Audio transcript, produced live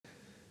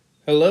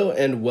Hello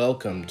and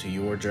welcome to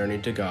Your Journey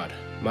to God.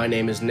 My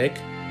name is Nick,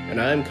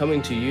 and I am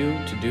coming to you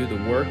to do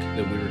the work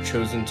that we were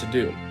chosen to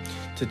do,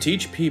 to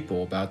teach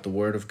people about the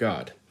Word of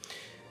God.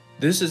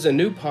 This is a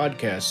new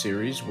podcast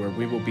series where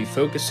we will be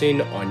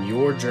focusing on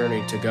your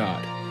journey to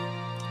God.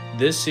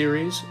 This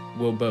series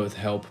will both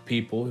help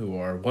people who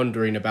are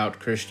wondering about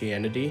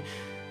Christianity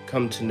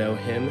come to know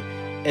Him,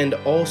 and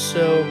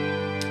also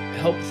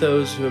help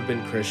those who have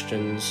been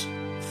Christians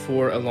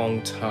for a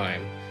long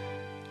time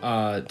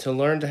to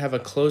learn to have a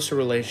closer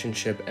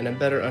relationship and a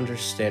better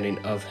understanding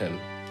of Him.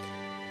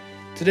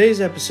 Today's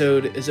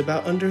episode is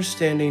about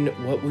understanding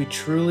what we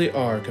truly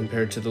are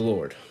compared to the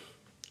Lord.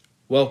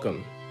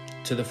 Welcome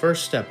to the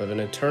first step of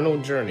an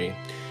eternal journey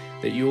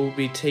that you will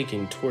be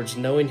taking towards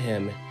knowing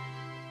Him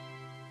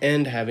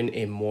and having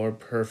a more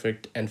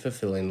perfect and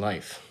fulfilling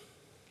life.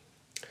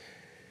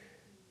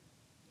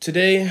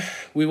 Today,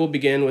 we will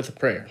begin with a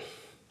prayer.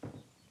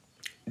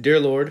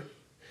 Dear Lord,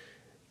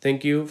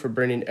 thank you for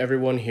bringing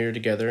everyone here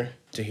together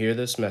to hear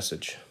this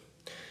message.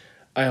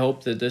 I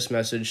hope that this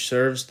message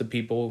serves the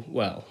people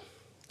well,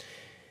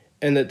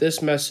 and that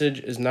this message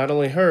is not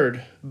only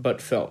heard,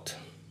 but felt.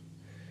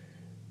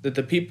 That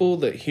the people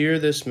that hear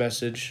this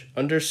message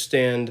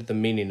understand the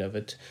meaning of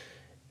it,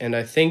 and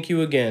I thank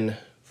you again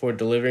for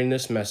delivering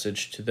this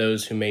message to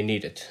those who may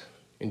need it.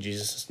 In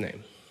Jesus'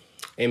 name,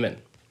 amen.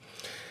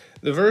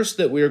 The verse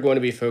that we are going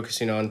to be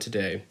focusing on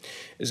today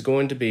is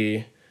going to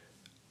be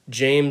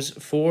James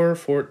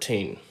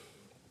 4:14.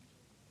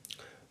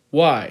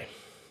 Why?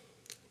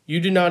 You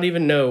do not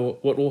even know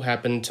what will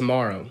happen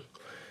tomorrow.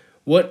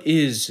 What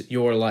is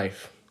your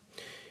life?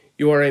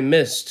 You are a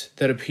mist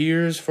that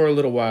appears for a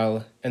little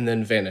while and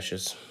then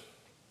vanishes.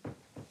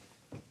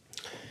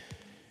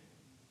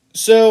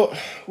 So,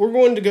 we're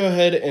going to go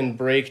ahead and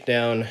break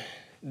down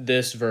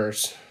this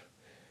verse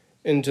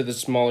into the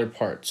smaller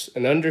parts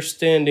and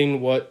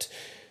understanding what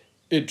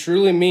it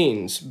truly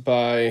means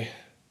by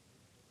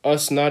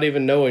us not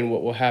even knowing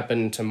what will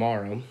happen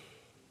tomorrow,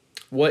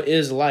 what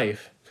is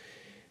life,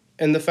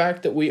 and the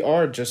fact that we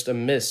are just a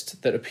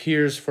mist that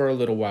appears for a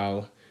little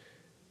while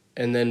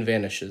and then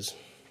vanishes.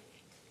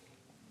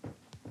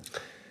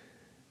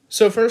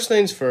 So first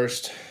things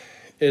first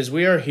is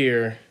we are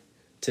here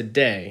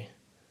today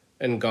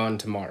and gone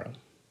tomorrow.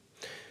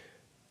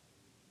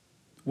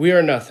 We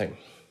are nothing.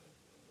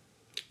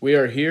 We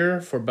are here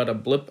for but a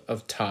blip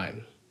of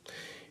time.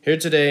 Here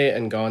today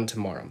and gone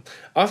tomorrow.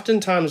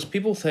 Oftentimes,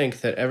 people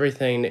think that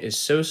everything is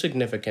so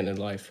significant in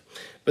life,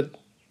 but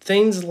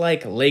things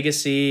like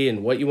legacy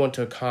and what you want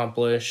to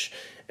accomplish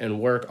and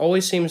work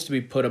always seems to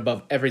be put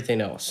above everything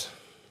else,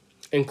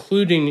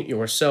 including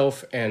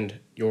yourself and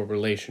your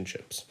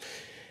relationships.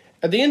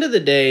 At the end of the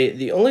day,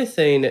 the only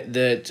thing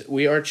that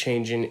we are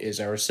changing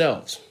is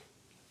ourselves.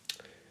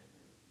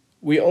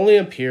 We only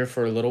appear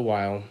for a little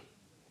while,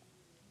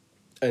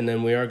 and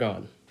then we are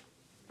gone.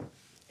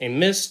 A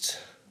mist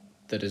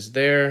that is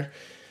there,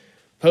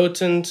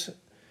 potent,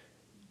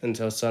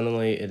 until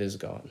suddenly it is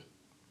gone.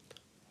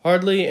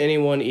 Hardly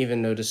anyone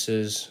even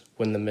notices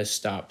when the mist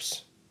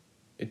stops.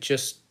 It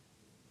just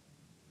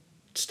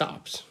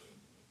stops.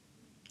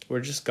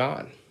 We're just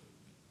gone.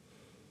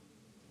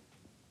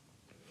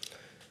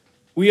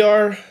 We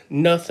are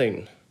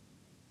nothing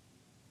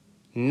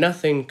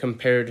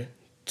compared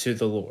to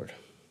the Lord.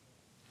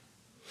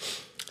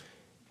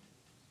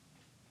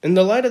 In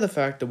the light of the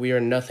fact that we are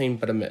nothing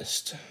but a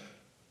mist,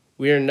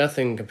 we are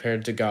nothing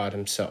compared to God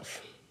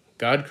Himself.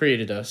 God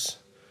created us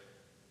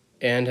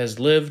and has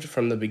lived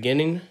from the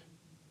beginning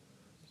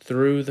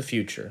through the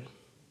future.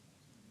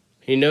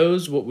 He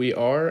knows what we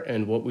are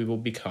and what we will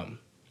become.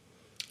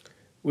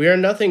 We are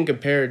nothing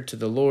compared to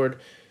the Lord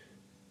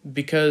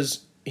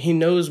because He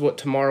knows what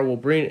tomorrow will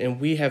bring, and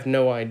we have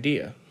no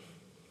idea.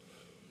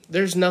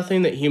 There's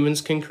nothing that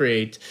humans can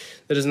create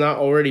that has not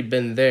already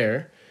been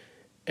there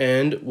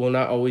and will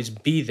not always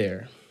be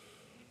there.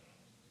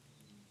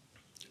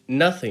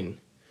 Nothing,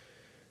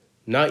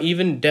 not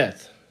even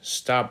death,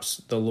 stops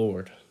the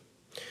Lord.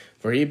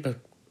 For He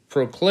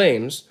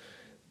proclaims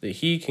that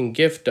He can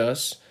gift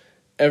us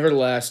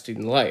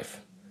everlasting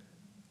life.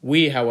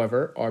 We,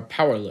 however, are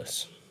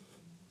powerless.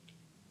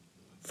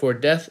 For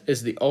death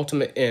is the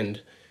ultimate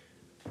end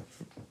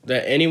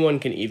that anyone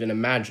can even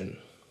imagine.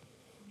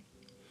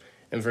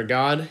 And for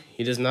God,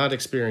 He does not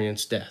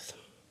experience death.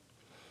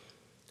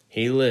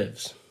 He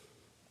lives.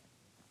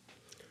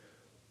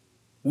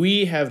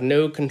 We have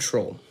no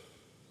control.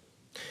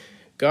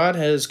 God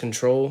has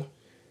control,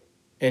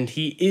 and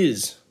He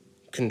is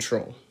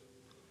control.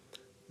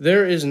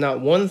 There is not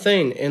one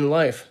thing in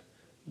life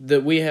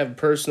that we have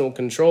personal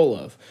control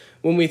of.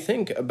 When we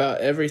think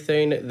about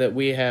everything that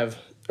we have,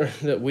 or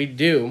that we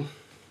do,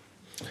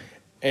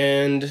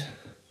 and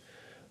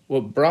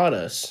what brought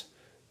us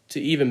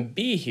to even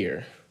be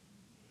here,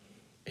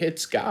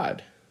 it's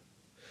God.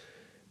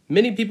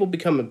 Many people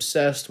become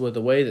obsessed with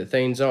the way that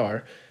things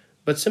are,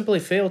 but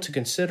simply fail to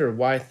consider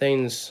why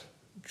things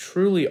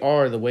truly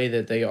are the way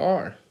that they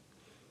are.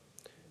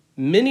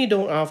 Many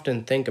don't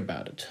often think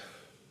about it,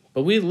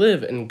 but we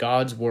live in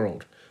God's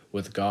world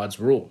with God's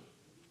rule.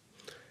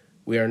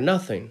 We are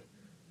nothing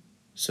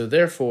So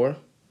therefore,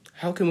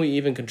 how can we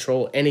even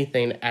control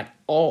anything at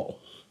all?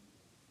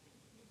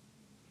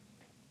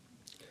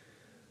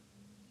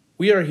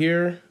 We are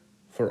here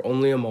for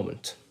only a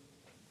moment.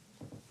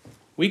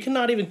 We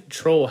cannot even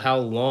control how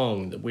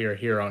long that we are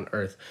here on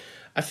Earth.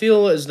 I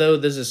feel as though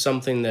this is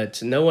something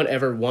that no one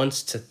ever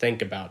wants to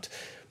think about.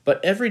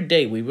 But every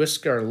day we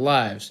risk our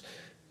lives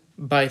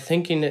by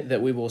thinking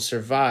that we will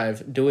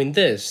survive doing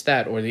this,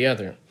 that, or the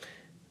other.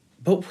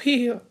 But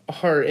we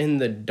are in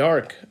the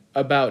dark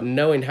about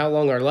knowing how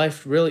long our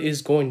life really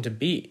is going to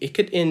be. It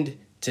could end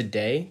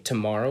today,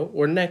 tomorrow,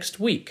 or next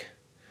week.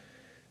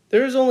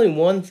 There is only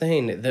one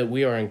thing that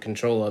we are in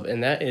control of,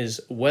 and that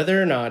is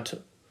whether or not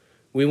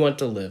we want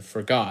to live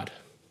for God.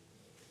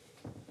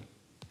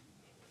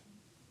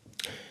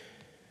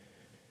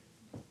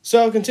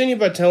 So I'll continue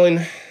by telling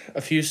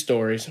a few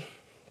stories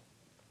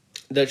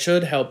that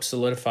should help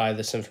solidify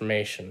this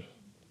information.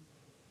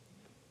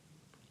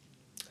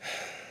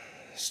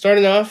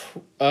 Starting off,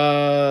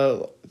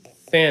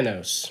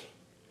 Thanos.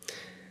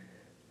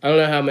 I don't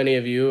know how many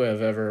of you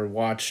have ever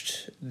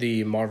watched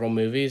the Marvel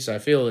movies. I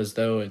feel as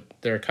though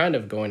they're kind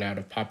of going out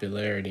of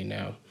popularity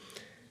now.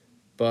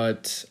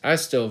 But I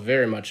still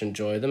very much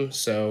enjoy them.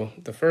 So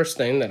the first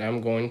thing that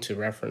I'm going to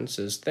reference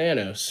is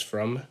Thanos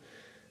from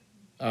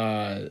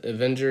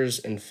Avengers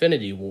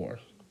Infinity War.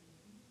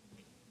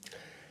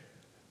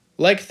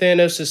 Like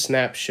Thanos'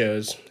 snap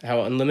shows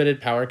how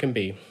unlimited power can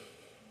be,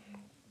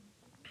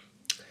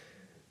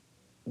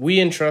 we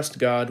entrust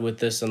God with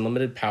this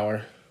unlimited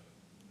power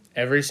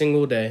every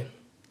single day,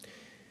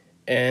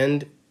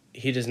 and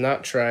he does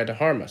not try to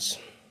harm us.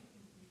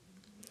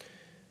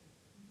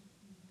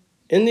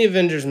 In the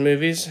Avengers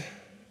movies,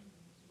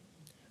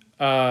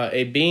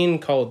 a being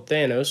called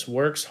Thanos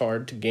works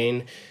hard to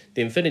gain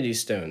the Infinity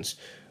Stones,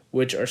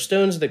 which are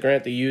stones that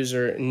grant the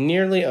user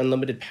nearly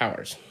unlimited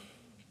powers.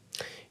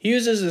 He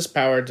uses this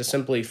power to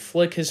simply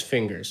flick his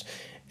fingers,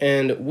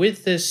 and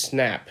with this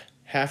snap,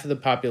 half of the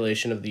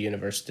population of the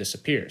universe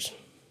disappears.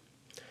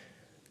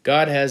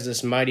 God has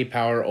this mighty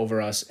power over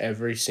us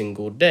every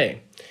single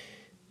day.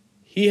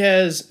 He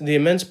has the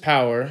immense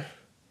power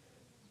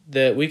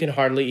that we can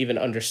hardly even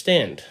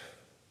understand,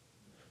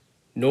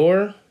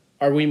 nor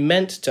are we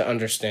meant to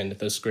understand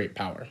this great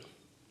power.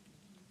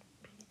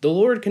 The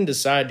Lord can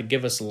decide to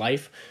give us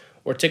life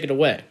or take it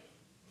away.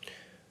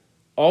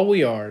 All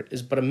we are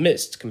is but a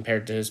mist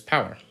compared to his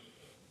power.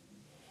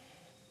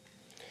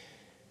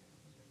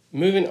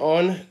 Moving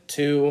on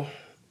to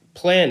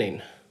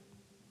planning.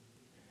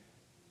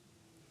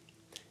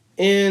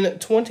 In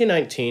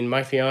 2019,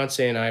 my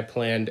fiance and I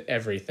planned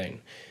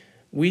everything.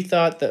 We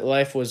thought that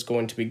life was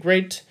going to be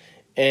great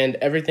and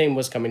everything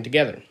was coming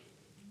together.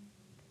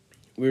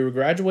 We were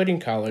graduating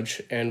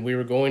college and we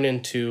were going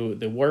into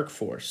the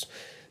workforce.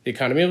 The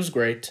economy was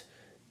great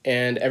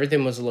and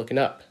everything was looking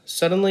up.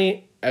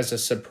 Suddenly, as a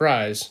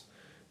surprise,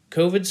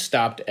 COVID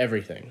stopped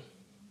everything.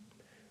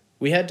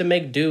 We had to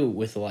make do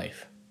with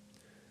life.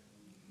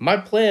 My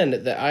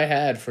plan that I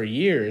had for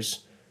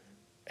years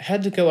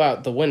had to go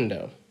out the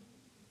window.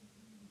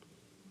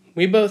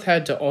 We both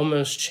had to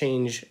almost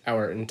change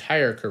our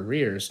entire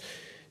careers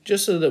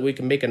just so that we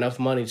could make enough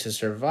money to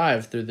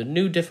survive through the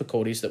new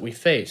difficulties that we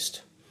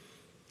faced.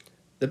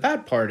 The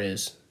bad part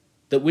is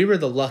that we were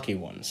the lucky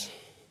ones.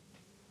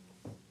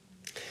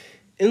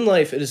 In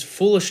life, it is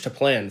foolish to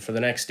plan for the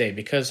next day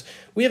because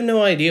we have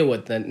no idea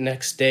what the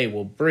next day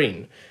will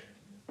bring,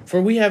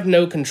 for we have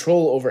no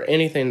control over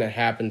anything that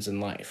happens in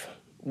life.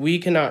 We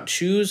cannot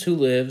choose who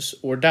lives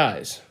or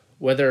dies,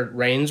 whether it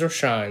rains or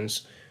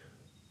shines,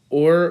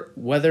 or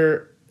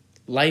whether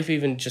life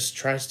even just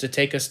tries to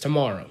take us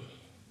tomorrow.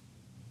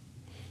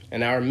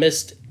 And our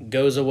mist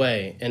goes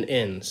away and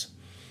ends.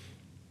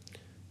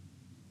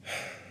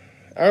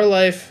 Our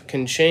life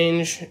can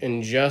change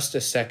in just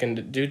a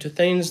second due to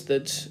things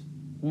that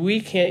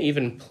we can't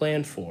even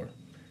plan for.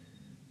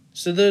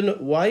 So then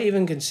why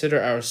even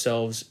consider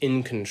ourselves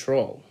in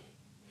control?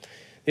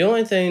 The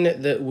only thing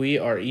that we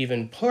are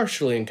even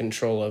partially in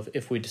control of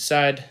if we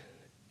decide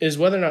is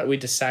whether or not we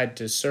decide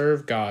to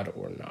serve God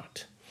or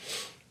not.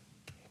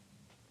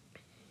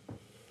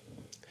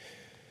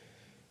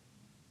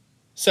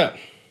 So,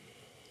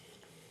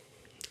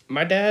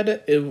 my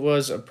dad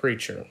was a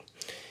preacher,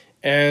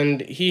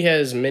 and he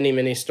has many,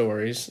 many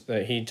stories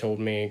that he told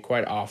me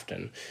quite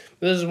often.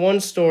 But there's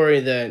one story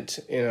that,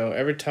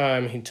 every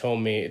time he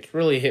told me, it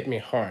really hit me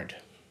hard.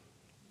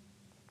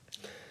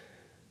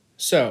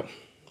 So,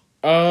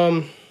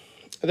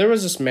 there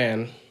was this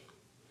man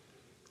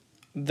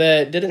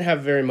that didn't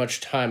have very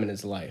much time in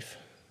his life.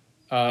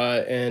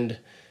 And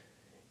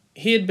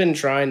he had been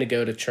trying to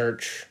go to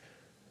church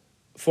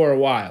for a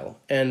while.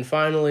 And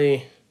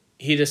finally,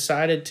 he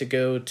decided to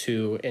go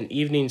to an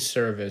evening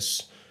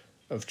service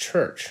of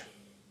church.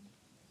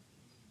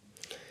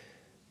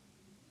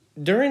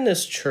 During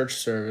this church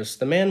service,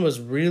 the man was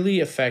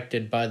really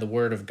affected by the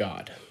Word of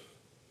God.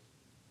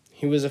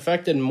 He was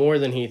affected more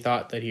than he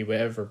thought that he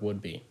ever would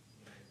be.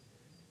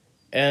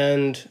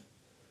 And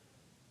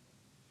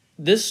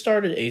this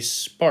started a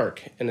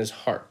spark in his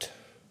heart.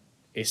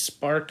 A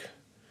spark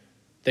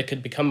that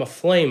could become a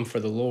flame for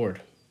the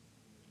Lord.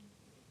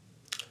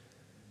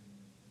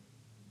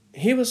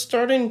 He was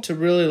starting to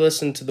really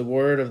listen to the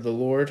word of the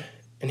Lord,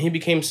 and he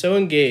became so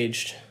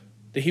engaged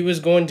that he was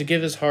going to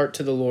give his heart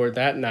to the Lord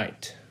that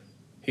night.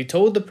 He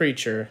told the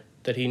preacher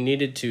that he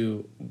needed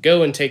to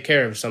go and take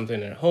care of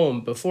something at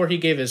home before he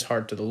gave his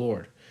heart to the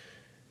Lord.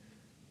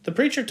 The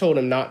preacher told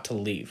him not to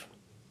leave,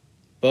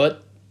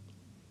 but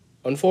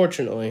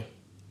unfortunately,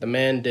 the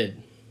man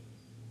did.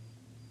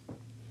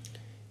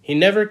 He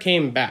never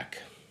came back.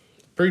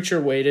 The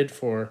preacher waited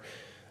for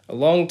a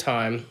long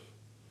time,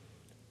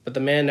 but the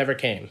man never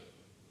came.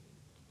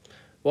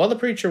 While the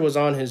preacher was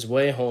on his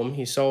way home,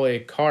 he saw a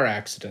car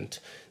accident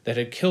that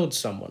had killed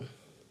someone.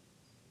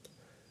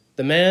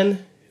 The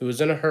man who was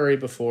in a hurry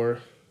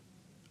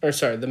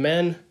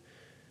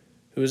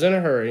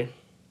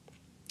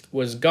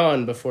was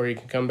gone before he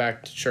could come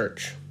back to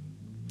church.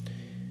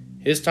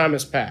 His time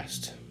has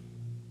passed.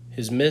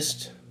 His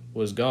mist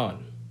was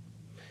gone.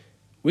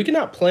 We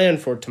cannot plan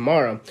for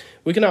tomorrow.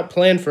 We cannot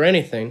plan for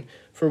anything,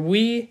 for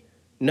we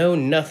know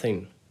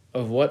nothing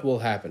of what will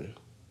happen.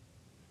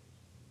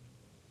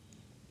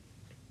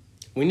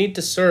 We need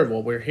to serve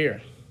while we're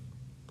here,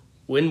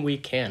 when we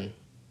can.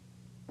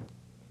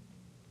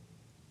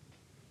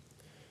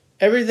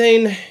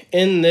 Everything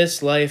in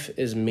this life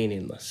is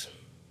meaningless.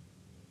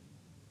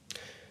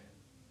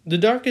 The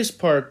darkest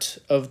part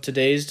of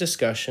today's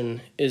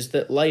discussion is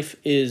that life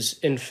is,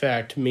 in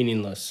fact,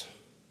 meaningless.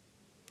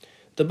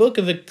 The book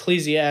of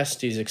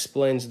Ecclesiastes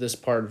explains this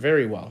part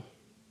very well.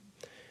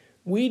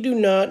 We do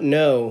not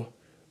know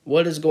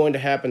what is going to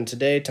happen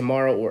today,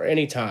 tomorrow, or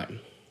any time.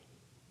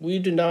 We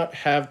do not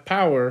have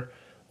power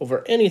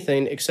over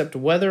anything except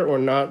whether or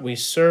not we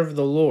serve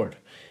the Lord.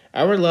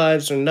 Our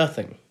lives are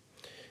nothing.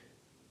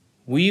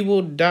 We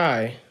will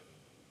die,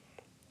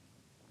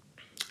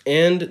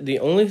 and the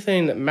only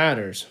thing that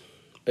matters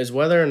is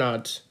whether or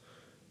not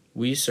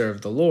we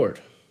serve the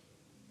Lord.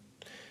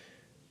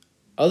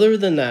 Other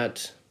than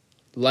that,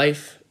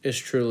 life is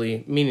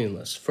truly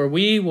meaningless, for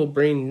we will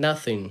bring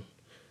nothing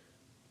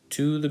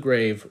to the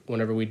grave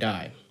whenever we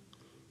die.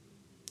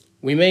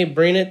 We may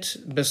bring it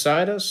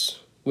beside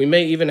us, we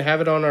may even have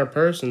it on our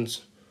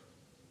persons,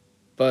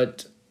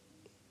 but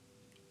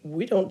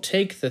we don't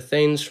take the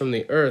things from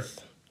the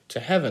earth to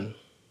heaven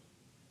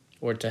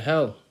or to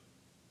hell.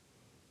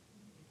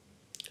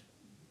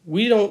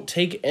 We don't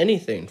take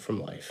anything from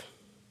life.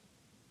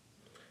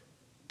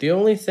 The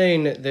only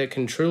thing that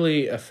can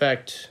truly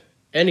affect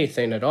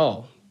anything at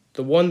all,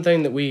 the one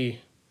thing that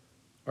we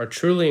are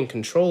truly in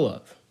control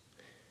of,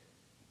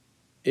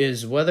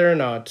 is whether or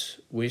not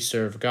we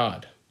serve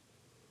God.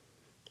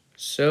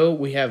 So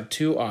we have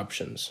two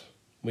options.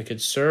 We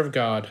could serve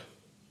God,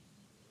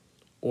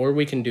 or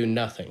we can do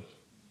nothing.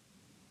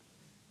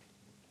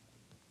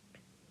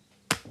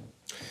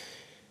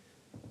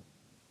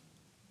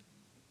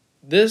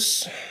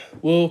 This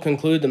will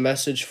conclude the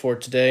message for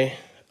today.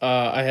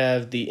 I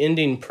have the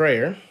ending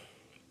prayer.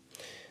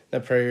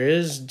 That prayer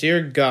is,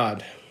 Dear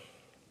God,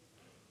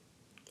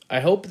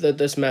 I hope that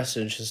this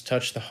message has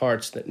touched the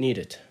hearts that need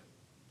it,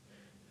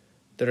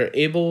 that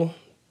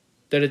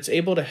it's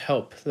able to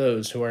help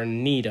those who are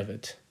in need of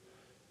it,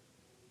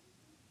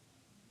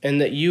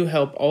 and that you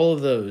help all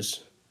of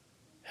those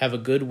have a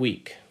good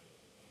week.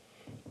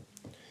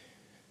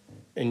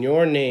 In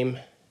your name,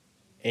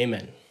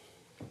 amen.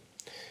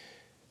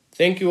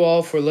 Thank you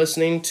all for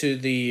listening to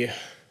the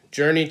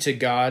Journey to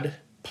God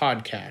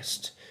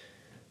podcast.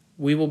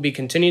 We will be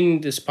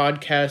continuing this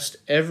podcast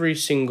every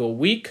single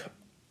week,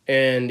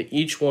 and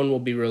each one will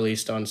be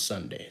released on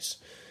Sundays.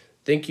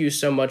 Thank you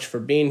so much for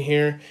being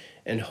here,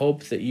 and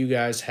hope that you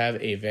guys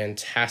have a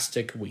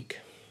fantastic week.